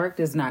hasn't worked,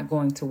 it's not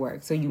going to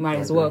work. So you might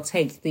as well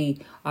take the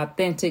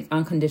authentic,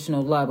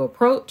 unconditional love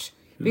approach,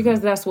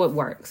 because that's what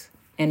works.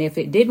 And if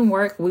it didn't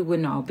work, we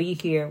wouldn't all be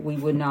here. We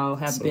wouldn't all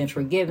have been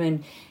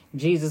forgiven.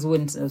 Jesus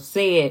wouldn't have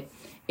said,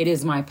 "It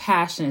is my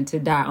passion to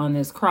die on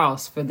this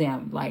cross for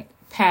them." Like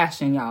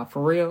passion, y'all,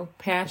 for real,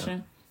 passion.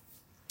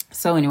 Yeah.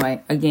 So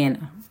anyway,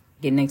 again,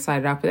 getting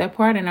excited off of that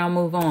part, and I'll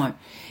move on.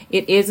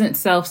 It isn't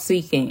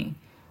self-seeking.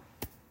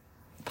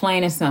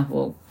 Plain and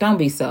simple. Don't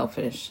be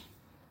selfish.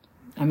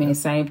 I mean,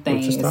 same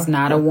thing. It's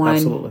not a one,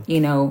 absolutely.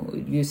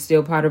 You're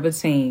still part of a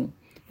team.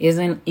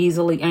 Isn't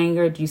easily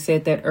angered. You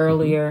said that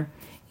earlier.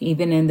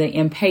 Even in the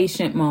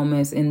impatient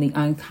moments, in the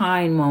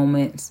unkind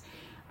moments,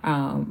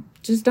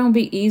 just don't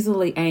be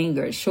easily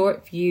angered,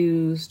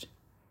 short-fused.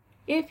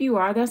 If you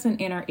are, that's an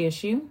inner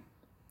issue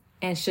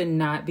and should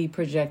not be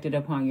projected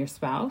upon your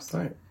spouse.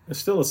 Right. It's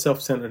still a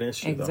self-centered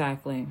issue,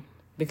 exactly.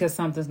 Because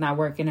something's not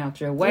working out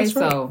your way. That's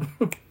right. So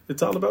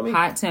it's all about me.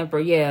 Hot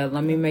temper,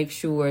 let me make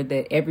sure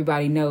that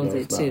everybody knows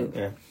it too.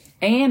 Yeah.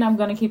 And I'm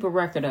going to keep a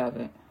record of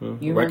it.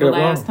 You remember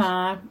last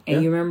time,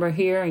 and you remember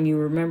here, and you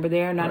remember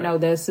there. And I know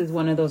this is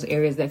one of those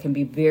areas that can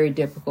be very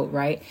difficult,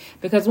 right?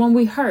 Because when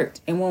we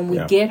hurt and when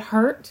we get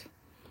hurt,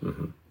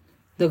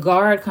 the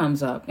guard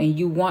comes up, and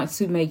you want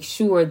to make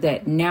sure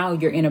that now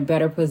you're in a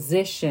better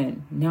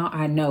position. Now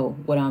I know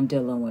what I'm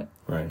dealing with.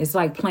 Right. It's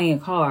like playing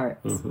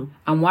cards.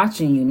 I'm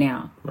watching you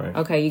now. Right.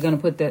 Okay, you're going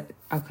to put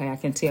I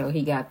can tell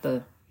he got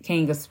the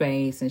king of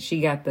spades and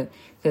she got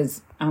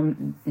because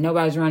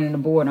nobody's running the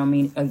board on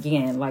me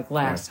again like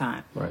last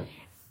time. Right.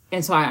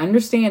 And so I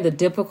understand the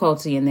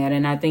difficulty in that,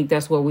 and I think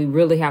that's where we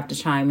really have to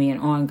chime in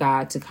on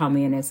God to come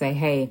in and say,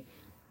 "Hey,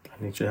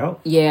 I need your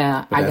help."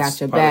 Yeah, I got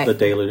your back. Part of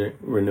the daily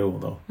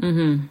renewal,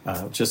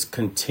 though. Just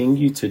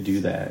continue to do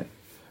that.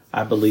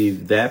 I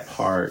believe that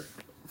part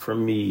for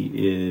me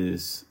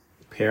is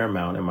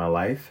paramount in my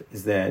life.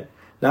 Is that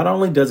not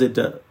only does it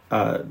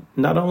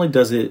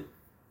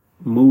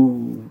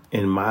move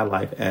in my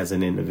life as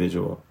an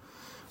individual,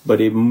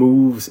 but it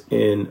moves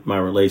in my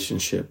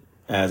relationship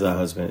as a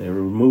husband.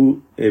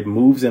 It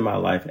moves in my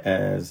life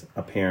as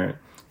a parent.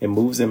 It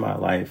moves in my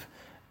life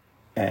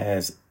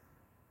as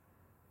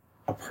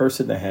a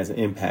person that has an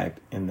impact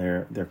in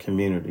their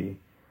community.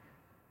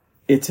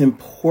 It's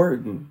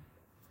important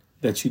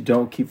that you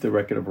don't keep the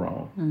record of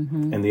wrong.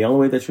 And the only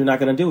way that you're not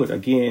going to do it,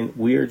 again,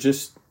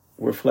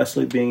 we're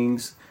fleshly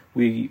beings.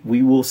 We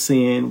will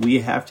sin. We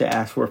have to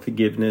ask for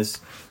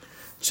forgiveness.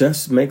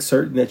 Just make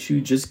certain that you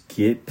just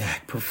get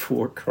back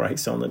before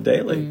Christ on the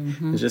daily.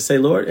 And just say,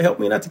 "Lord, help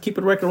me not to keep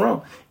the record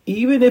wrong."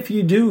 Even if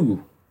you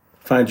do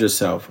find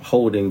yourself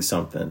holding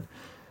something,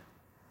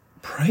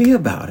 pray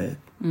about it.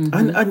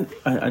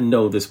 I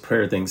know this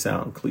prayer thing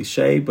sounds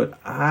cliche, but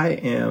I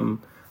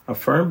am a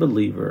firm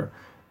believer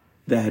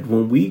that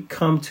when we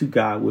come to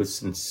God with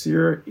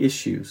sincere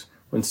issues,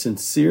 when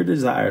sincere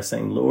desire,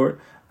 saying, "Lord,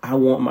 I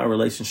want my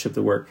relationship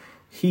to work,"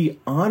 He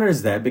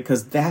honors that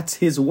because that's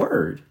His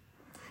word.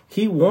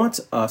 He wants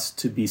us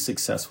to be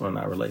successful in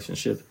our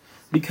relationship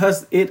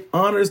because it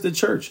honors the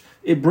church.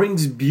 It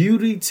brings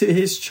beauty to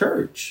His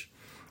church.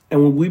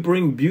 And when we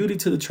bring beauty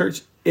to the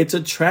church, it's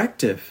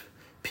attractive.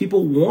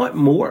 People want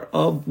more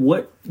of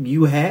what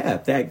you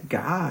have, that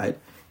God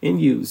in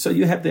you. So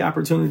you have the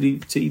opportunity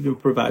to even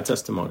provide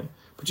testimony.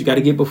 But you got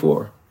to get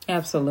before.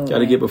 Absolutely. Got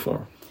to get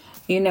before.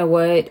 You know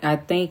what? I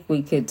think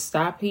we could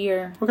stop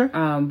here. Okay.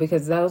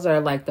 Because those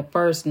are like the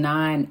first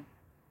 9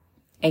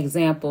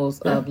 examples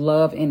of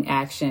love in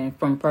action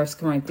from 1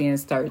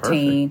 Corinthians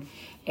 13. Perfect.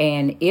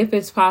 And if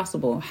it's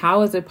possible,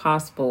 how is it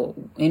possible?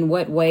 In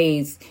what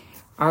ways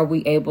are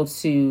we able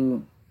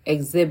to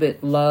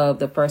exhibit love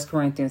the 1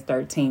 Corinthians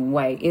 13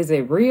 way? Is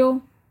it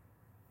real?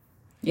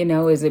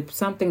 Is it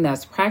something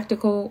that's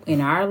practical in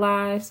our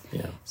lives?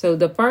 Yeah. So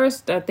the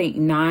first, I think,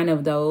 9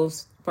 of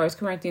those, 1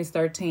 Corinthians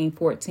 13,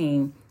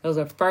 14, those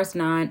are first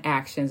 9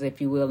 actions, if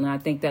you will. And I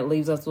think that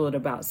leaves us with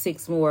about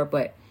 6 more,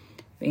 but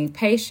being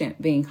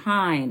patient, being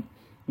kind,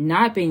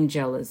 not being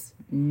jealous,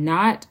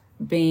 not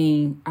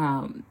being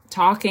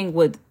talking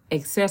with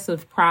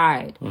excessive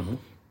pride,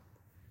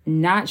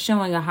 not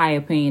showing a high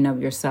opinion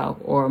of yourself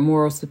or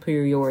moral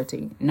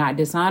superiority, not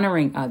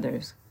dishonoring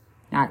others,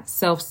 not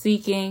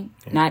self-seeking,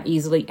 not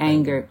easily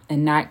angered,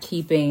 and not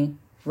keeping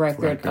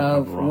record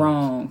of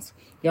wrongs.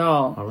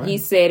 Y'all, he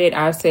said it.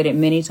 I've said it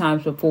many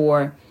times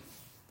before.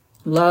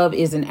 Love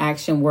is an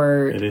action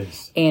word. It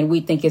is. And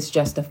we think it's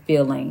just a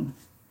feeling.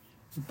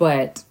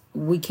 But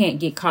we can't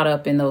get caught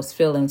up in those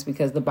feelings,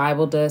 because the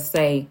Bible does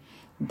say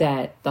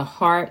that the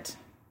heart,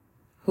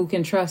 who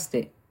can trust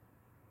it?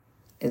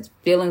 Its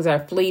feelings are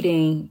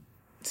fleeting.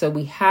 So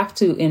we have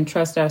to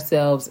entrust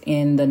ourselves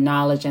in the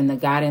knowledge and the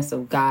guidance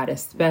of God,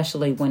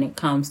 especially when it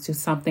comes to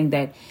something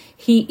that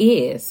he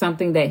is,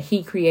 something that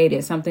he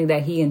created, something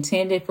that he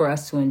intended for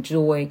us to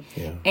enjoy.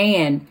 Yeah.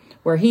 And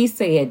where he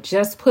said,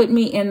 just put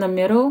me in the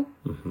middle,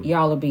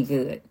 y'all will be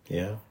good.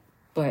 Yeah.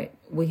 But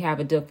we have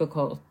a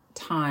difficult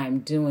time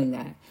doing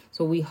that.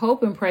 So we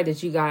hope and pray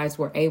that you guys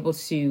were able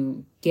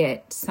to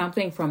get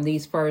something from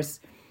these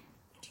first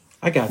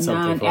I got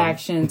something 9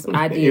 actions.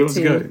 I did it was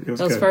too. Good. It was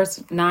Those good.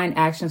 first 9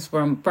 actions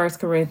from 1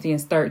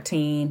 Corinthians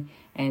 13,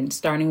 and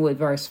starting with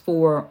verse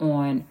 4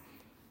 on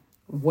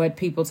what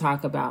people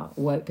talk about,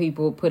 what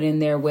people put in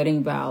their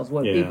wedding vows,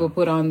 what people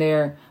put on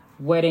their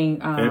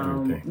wedding,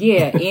 everything.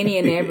 any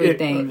and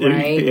everything,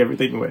 right?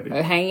 Everything wedding.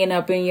 Hanging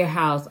up in your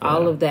house,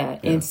 all of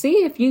that. And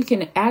see if you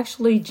can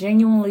actually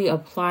genuinely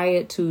apply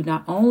it to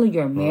not only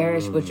your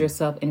marriage, but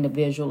yourself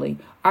individually.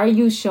 Are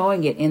you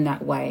showing it in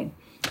that way?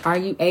 Are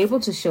you able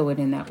to show it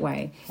in that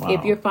way? Wow.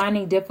 If you're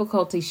finding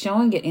difficulty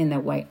showing it in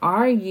that way,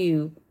 are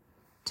you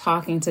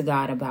talking to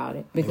God about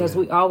it? Because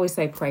we always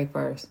say pray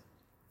first.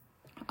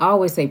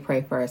 Always say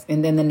pray first.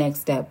 And then the next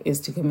step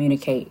is to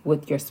communicate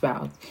with your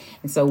spouse.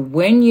 And so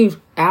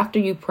after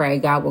you pray,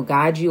 God will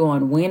guide you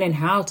on when and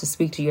how to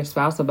speak to your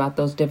spouse about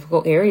those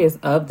difficult areas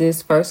of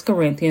this 1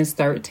 Corinthians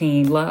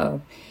 13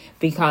 love.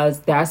 Because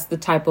that's the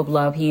type of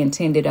love he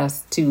intended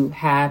us to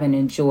have and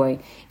enjoy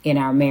in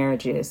our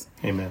marriages.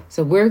 Amen.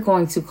 So we're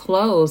going to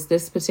close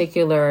this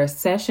particular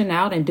session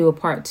out and do a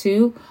part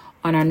 2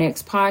 on our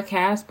next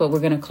podcast. But we're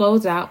going to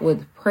close out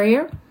with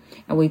prayer.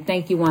 And we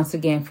thank you once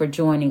again for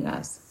joining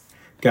us.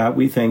 God,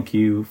 we thank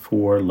you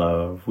for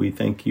love. We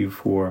thank you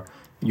for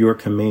your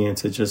command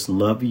to just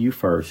love you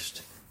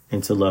first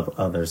and to love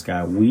others.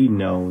 God, we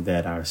know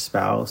that our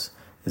spouse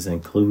is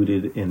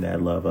included in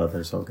that love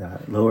others. Oh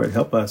God, Lord,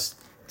 help us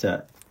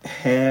to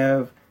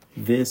have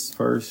this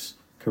 1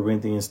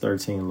 Corinthians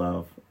 13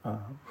 love,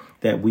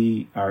 that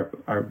we are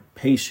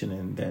patient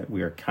and that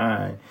we are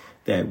kind,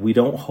 that we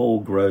don't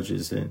hold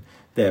grudges, and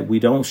that we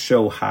don't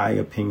show high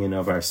opinion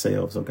of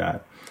ourselves, oh God.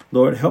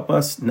 Lord, help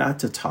us not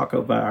to talk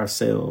about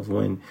ourselves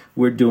when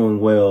we're doing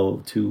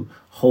well, to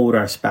hold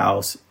our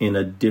spouse in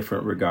a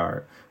different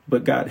regard.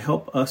 But God,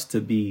 help us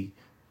to be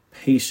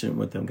patient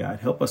with them,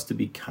 God. Help us to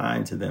be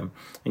kind to them.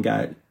 And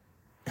God,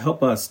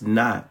 help us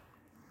not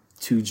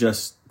to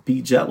just be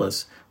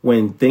jealous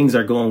when things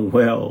are going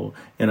well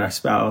in our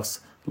spouse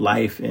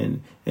life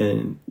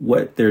and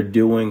what they're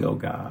doing, oh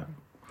God.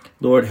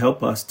 Lord,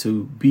 help us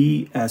to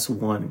be as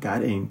one,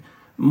 God, and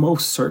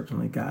most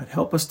certainly, God,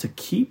 help us to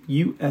keep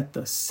you at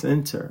the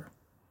center.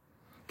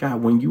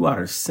 God, when you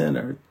are the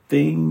center,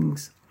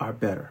 things are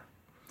better.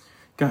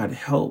 God,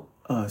 help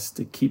us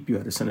to keep you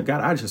at the center.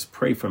 God, I just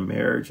pray for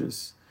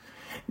marriages.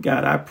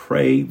 God, I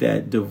pray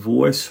that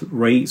divorce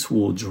rates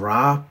will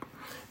drop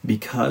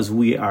because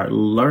we are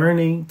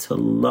learning to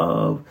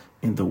love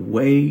in the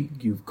way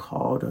you've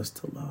called us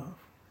to love.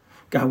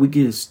 God, we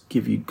just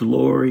give you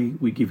glory.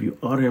 We give you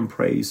honor and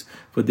praise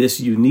for this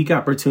unique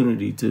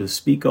opportunity to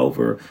speak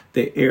over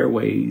the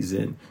airways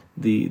and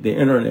the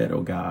internet,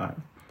 oh God.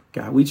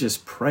 God, we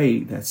just pray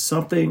that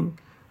something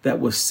that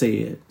was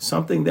said,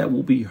 something that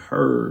will be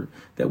heard,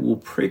 that will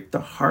prick the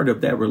heart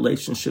of that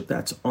relationship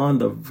that's on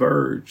the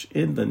verge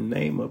in the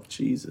name of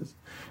Jesus.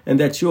 And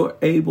that you're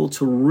able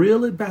to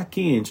reel it back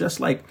in, just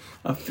like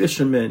a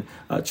fisherman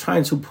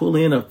trying to pull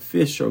in a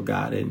fish, oh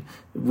God, and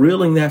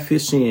reeling that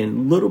fish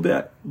in little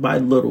bit by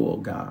little, oh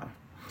God.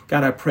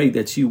 God, I pray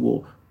that you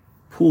will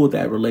pull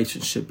that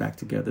relationship back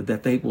together,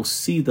 that they will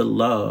see the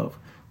love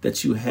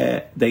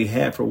that they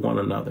had for one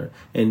another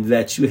and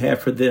that you had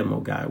for them,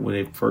 oh God, when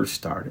it first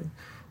started.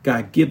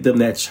 God, give them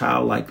that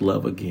childlike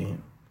love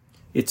again.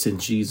 It's in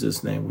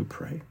Jesus' name we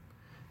pray.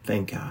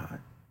 Thank God.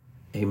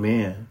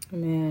 Amen.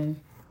 Amen.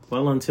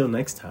 Well, until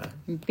next time.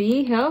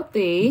 Be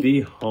healthy.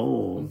 Be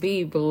whole.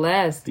 Be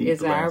blessed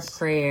is our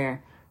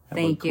prayer. Have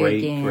Thank a you great,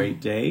 again.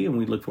 great day. And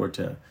we look forward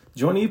to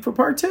joining you for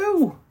part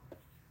 2.